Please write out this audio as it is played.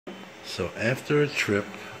So after a trip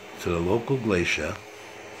to the local glacier,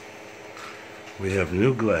 we have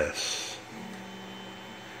new glass.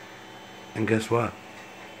 And guess what?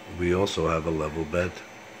 We also have a level bed.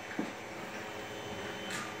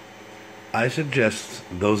 I suggest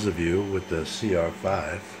those of you with the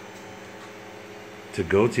CR-5 to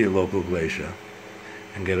go to your local glacier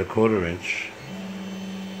and get a 1/4 inch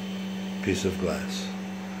piece of glass.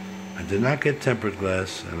 I did not get tempered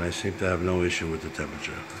glass, and I seem to have no issue with the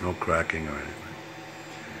temperature, no cracking or anything.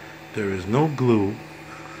 There is no glue,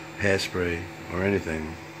 hairspray, or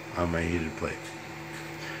anything on my heated plate.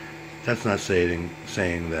 That's not saying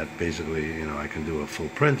that basically, I can do a full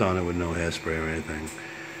print on it with no hairspray or anything,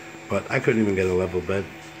 but I couldn't even get a level bed.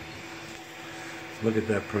 Look at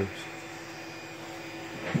that print.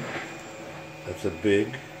 That's a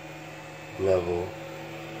big, level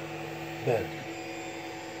bed.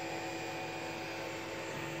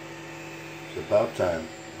 It's about time.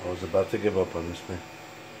 I was about to give up on this thing.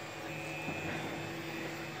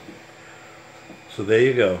 So there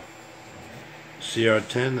you go.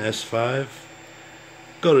 CR-10 S5.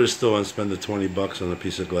 Go to the store and spend the 20 bucks on a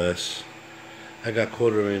piece of glass. I got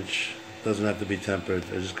 1/4 inch. Doesn't have to be tempered.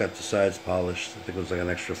 I just got the sides polished. I think it was like an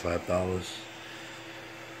extra $5.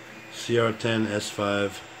 CR-10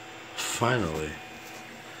 S5. Finally.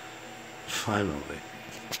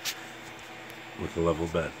 With a level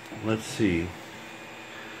bed. Let's see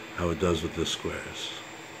how it does with the squares.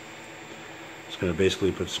 It's going to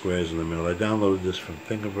basically put squares in the middle. I downloaded this from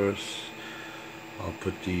Thingiverse. I'll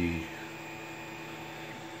put the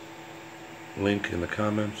link in the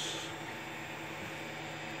comments.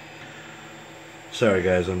 Sorry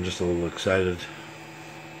guys, I'm just a little excited.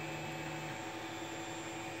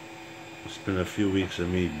 It's been a few weeks of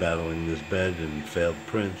me battling this bed and failed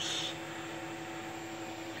prints.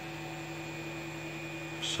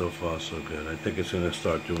 So far so good. I think it's going to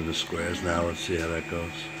start doing the squares now. Let's see how that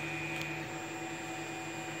goes.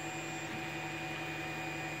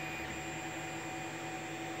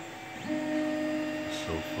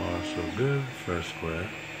 So far so good. First square.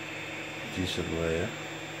 Decent layer.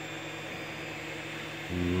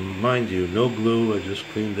 Mind you, no glue. I just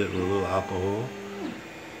cleaned it with a little alcohol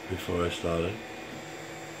before I started.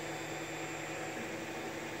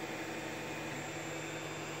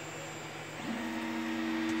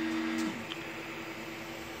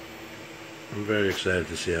 I'm very excited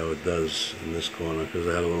to see how it does in this corner, because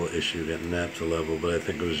I had a little issue getting that to level, but I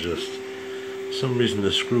think it was just some reason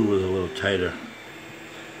the screw was a little tighter.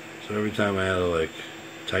 So every time I had to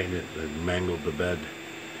tighten it, it mangled the bed.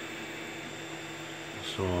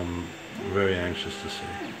 So I'm very anxious to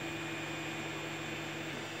see.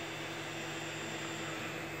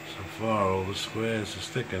 So far all the squares are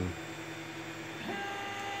sticking.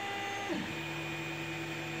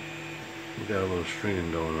 We got a little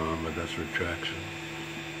stringing going on, but that's retraction.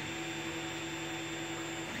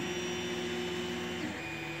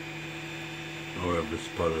 Or if it's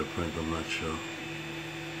part of the print, I'm not sure.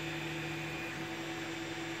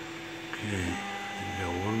 Okay, we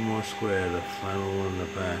got one more square, the final one in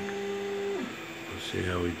the back. Let's see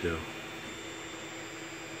how we do.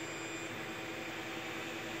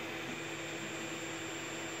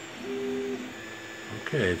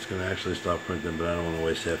 Okay, it's going to actually start printing, but I don't want to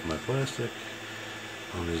waste half my plastic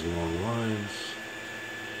on these long lines.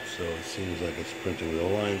 So it seems like it's printing with the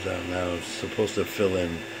lines out now. It's supposed to fill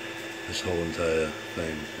in this whole entire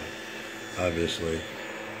thing. But obviously,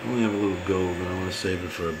 I only have a little gold, but I want to save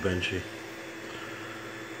it for a benchy.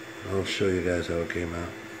 I'll show you guys how it came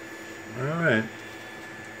out. Alright,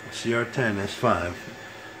 CR-10 S5.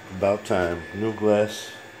 About time. New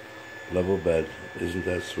glass, level bed. Isn't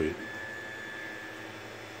that sweet?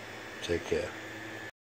 Take care.